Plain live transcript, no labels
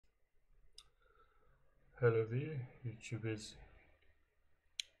Hello there, YouTubers.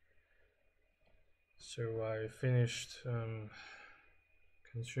 So I finished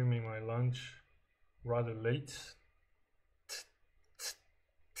consuming my lunch rather late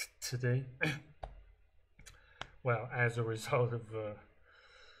today. Well, as a result of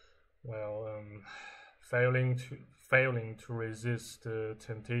failing to resist the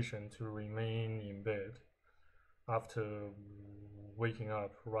temptation to remain in bed after waking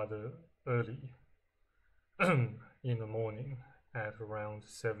up rather early in the morning at around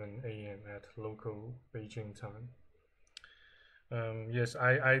 7 a.m. at local Beijing time. Yes,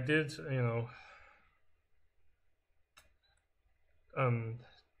 I did, um,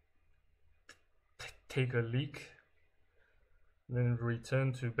 take a leak, then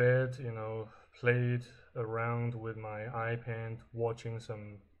returned to bed, played around with my iPad, watching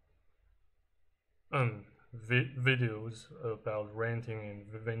some videos about ranting and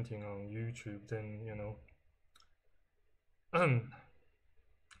venting on YouTube. Then,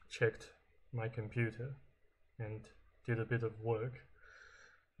 checked my computer and did a bit of work,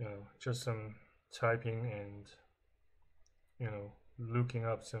 just some typing and, looking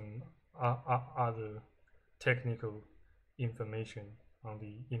up some other technical information on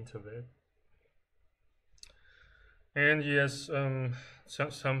the internet. And yes,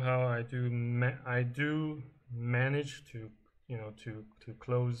 somehow I do manage to to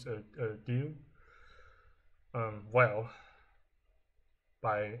close a deal. Well,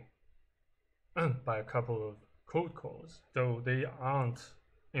 by by a couple of cold calls, though they aren't,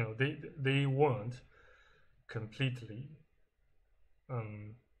 they weren't completely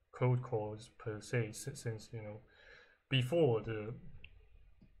cold calls per se, since before the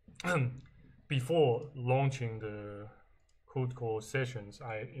before launching the cold call sessions,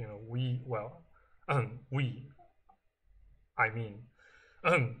 we, I mean,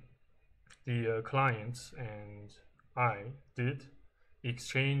 the clients and I did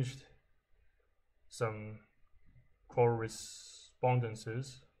exchanged some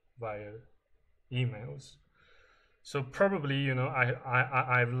correspondences via emails. So probably,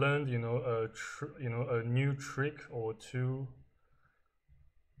 I've learned, a new trick or two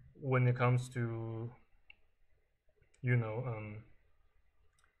when it comes to,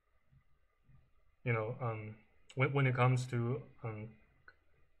 when it comes to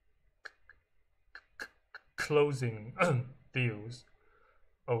closing deals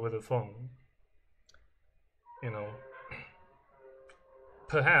over the phone.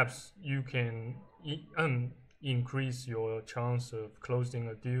 Perhaps you can increase your chance of closing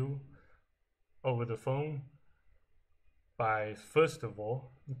a deal over the phone by, first of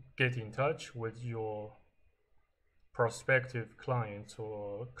all, get in touch with your prospective clients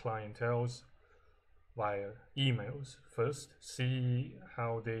or clienteles via emails first. See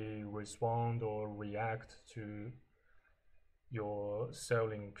how they respond or react to your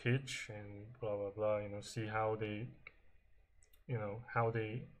selling pitch and blah blah blah. See how they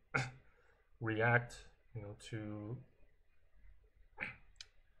react to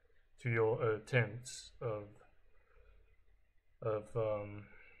your attempts of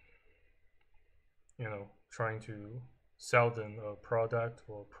trying to sell them a product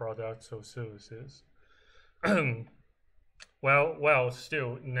or products or services. well,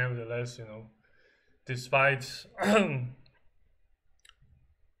 still, nevertheless, despite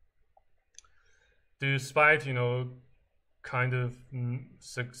despite kind of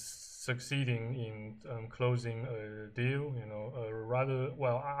succeeding in closing a deal, rather,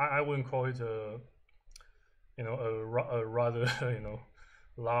 well, I wouldn't call it a rather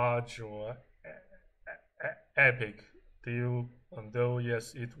large or epic deal, though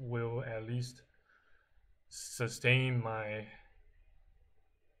yes, it will at least sustain my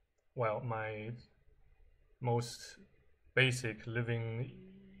most basic living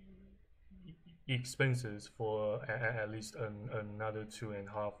expenses for at least another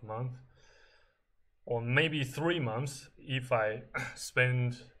 2.5 months, or maybe 3 months if I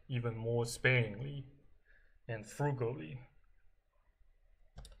spend even more sparingly and frugally.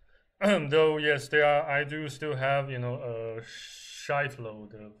 Though yes, I do still have a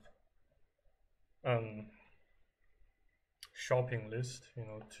shitload of shopping list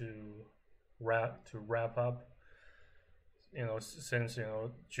to wrap up, since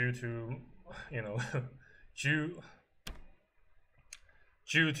due to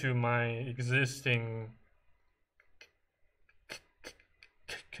due to my existing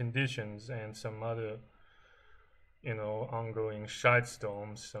conditions and some other ongoing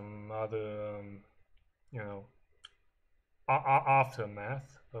shitstorms, some other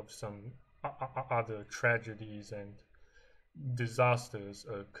aftermath of some other tragedies and disasters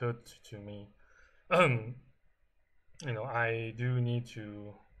occurred to me. I do need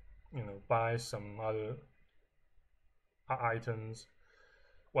to, buy some other items.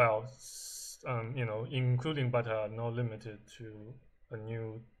 Well, including but not limited to a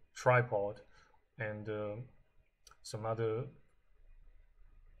new tripod and some other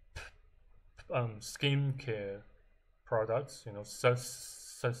skincare products.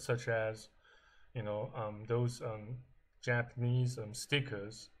 Such as those Japanese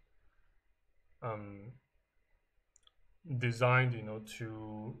stickers um, designed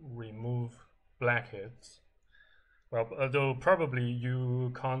to remove blackheads. Well, although probably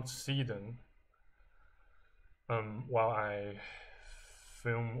you can't see them while I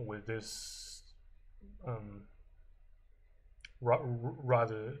film with this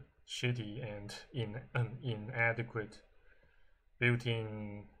rather shitty and inadequate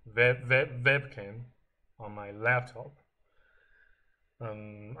built-in webcam on my laptop.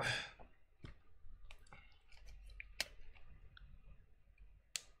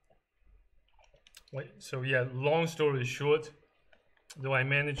 So yeah, long story short, though I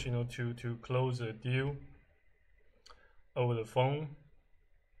managed, to close a deal over the phone,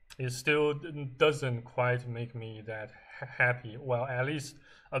 it still doesn't quite make me that happy. Well, at least,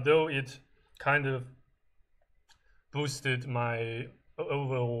 although it kind of boosted my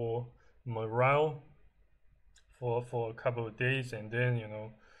overall morale for a couple of days, and then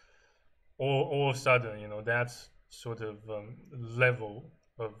all of a sudden, that sort of level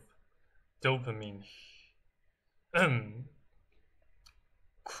of dopamine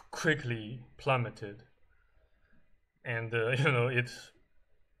quickly plummeted, and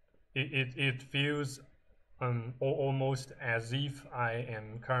it feels almost as if I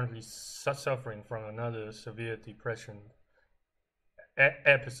am currently suffering from another severe depression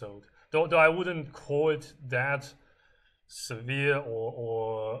episode. Though I wouldn't call it that severe,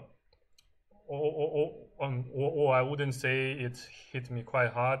 or I wouldn't say it hit me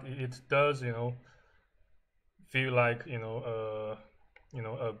quite hard. It does, feel like a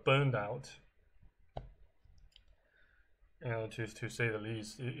burned out, to say the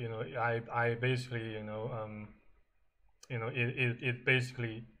least. I basically, it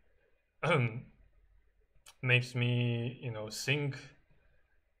basically makes me, sink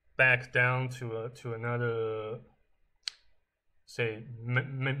back down to another, say,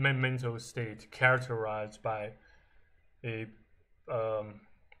 mental state characterized by a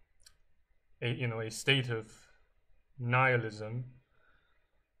state of nihilism,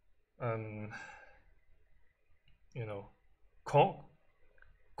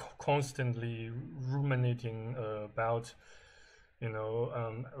 constantly ruminating about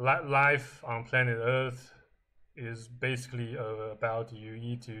life on planet Earth is basically about you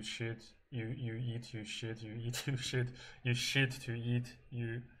eat to shit, you eat to shit, you eat to shit, you shit to eat,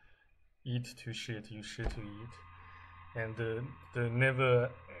 you eat to shit, you shit to eat, and the never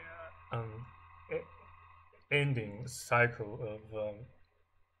ending cycle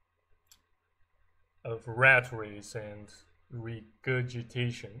of rat race and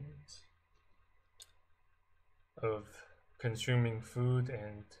regurgitations of consuming food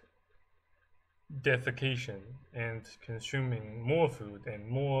and defecation, and consuming more food and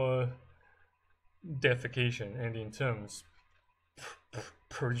more defecation, and in turns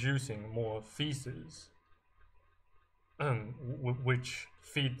producing more feces, which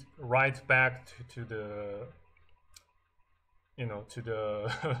feed right back to the to the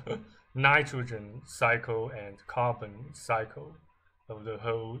nitrogen cycle and carbon cycle of the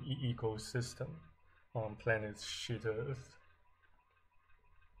whole ecosystem on planet shit Earth.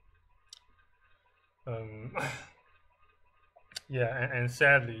 Yeah, and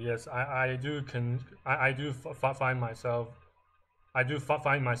sadly, yes, I do find myself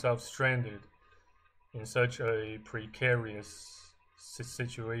stranded in such a precarious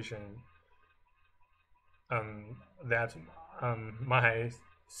situation, that my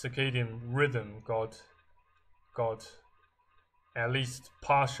circadian rhythm got at least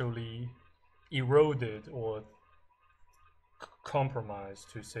partially eroded or compromised,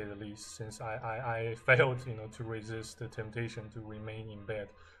 to say the least, since I failed to resist the temptation to remain in bed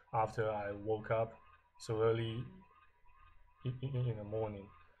after I woke up so early in the morning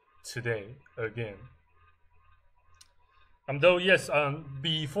today again. Though yes,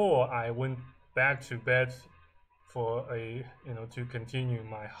 before I went back to bed for a to continue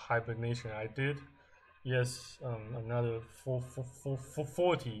my hibernation, I did, yes, another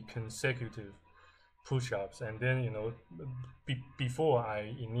 40 consecutive push-ups, and then before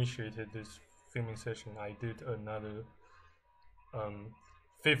I initiated this filming session, I did another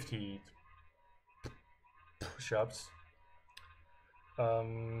 50 push-ups.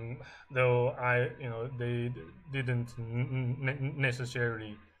 Though they didn't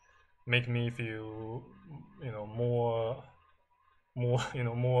necessarily make me feel, more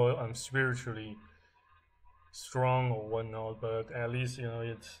more spiritually strong or whatnot, but at least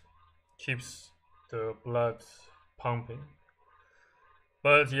it keeps the blood pumping.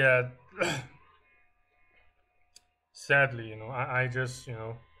 But yeah, sadly, I just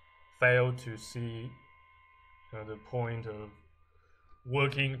failed to see the point of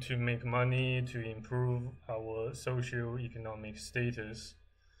working to make money to improve our socio-economic status.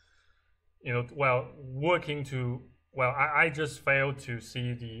 Well, working to I just failed to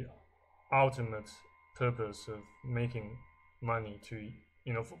see the ultimate purpose of making money to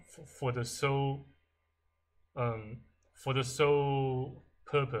for the sole um for the sole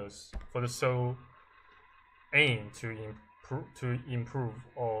purpose, for the sole aim to improve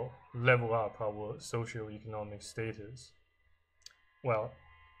or level up our socio-economic status. Well,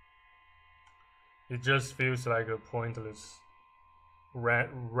 it just feels like a pointless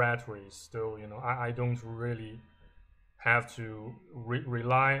rat race. Though I don't really have to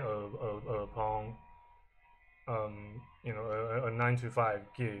rely upon a 9 to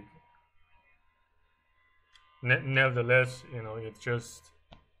 5 gig. Nevertheless, it just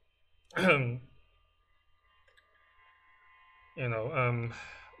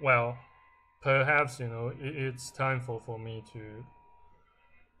well, perhaps it's time for me to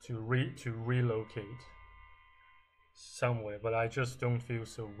relocate somewhere, but I just don't feel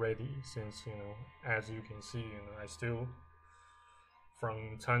so ready, since as you can see, I still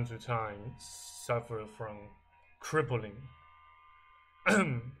from time to time suffer from crippling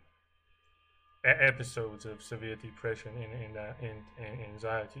episodes of severe depression and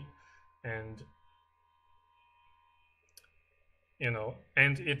anxiety, and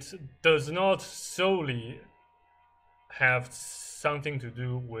and it does not solely have something to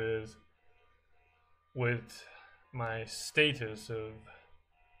do with my status of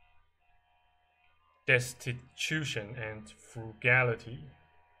destitution and frugality.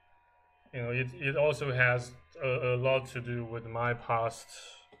 It also has a lot to do with my past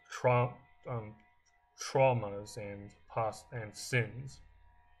traumas and past and sins.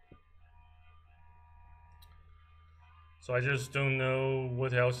 So I just don't know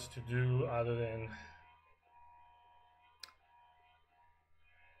what else to do other than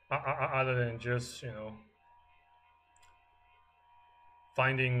just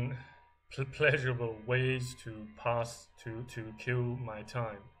finding pleasurable ways to kill my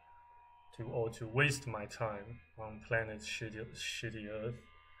time, to waste my time on planet shitty Earth,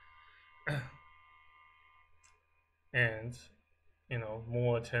 and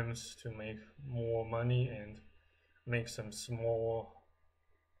more attempts to make more money and make some small,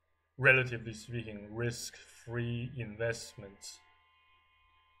 relatively speaking, risk-free investments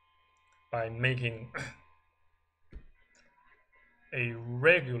by making a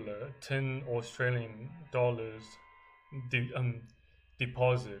regular 10 Australian dollars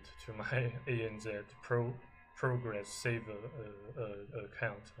deposit to my ANZ Progress Saver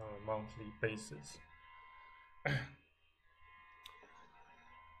account on a monthly basis.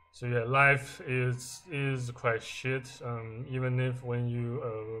 So yeah, life is quite shit. Even if when you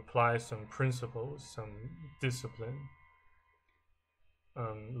apply some principles, some discipline,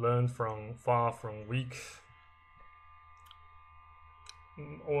 learn from far from weak,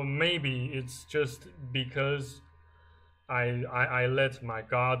 or maybe it's just because I let my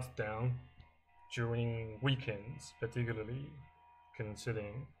guard down during weekends, particularly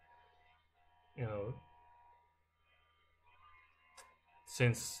considering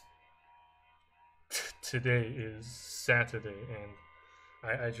since today is Saturday, and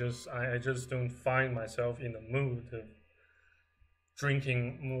I just don't find myself in the mood of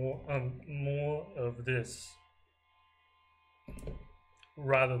drinking more of this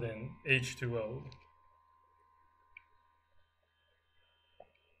rather than H2O.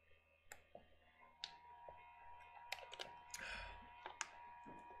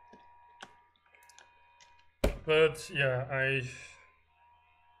 But yeah,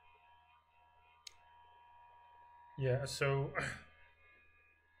 so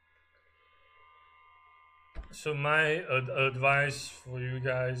my advice for you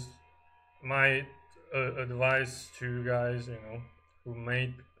guys, my advice to you guys, who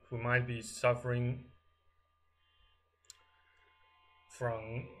might be suffering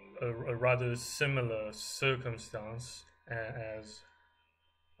from a rather similar circumstance as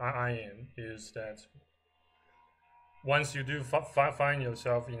I am, is that once you do find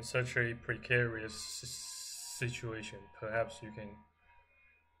yourself in such a precarious situation, perhaps you can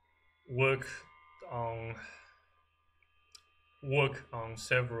work on work on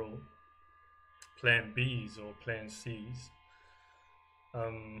several plan Bs or plan Cs.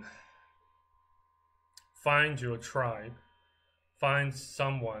 Find your tribe, find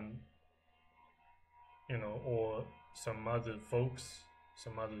someone, you know, or some other folks,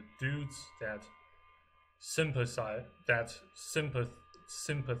 some other dudes that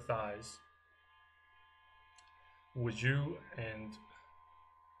sympathize with you and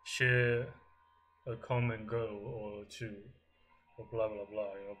share a common goal or two, or blah blah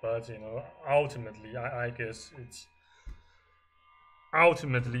blah. You know, but you know, ultimately, I guess it's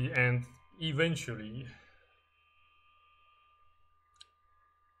ultimately and eventually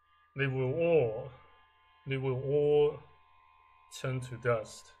they will all turn to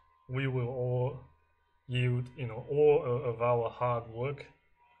dust. We will all yield, you know, all of our hard work,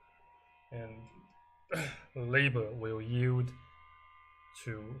 and labor will yield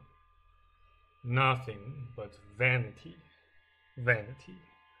to nothing but vanity. Vanity.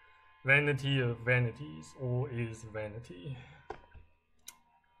 Vanity of vanities, all is vanity.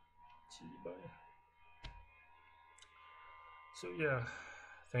 So yeah,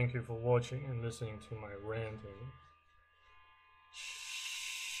 thank you for watching and listening to my rant and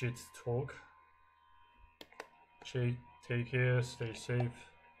shit talk. Take care, stay safe.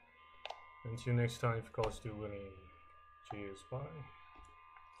 Until next time, if God's still willing. Cheers, bye.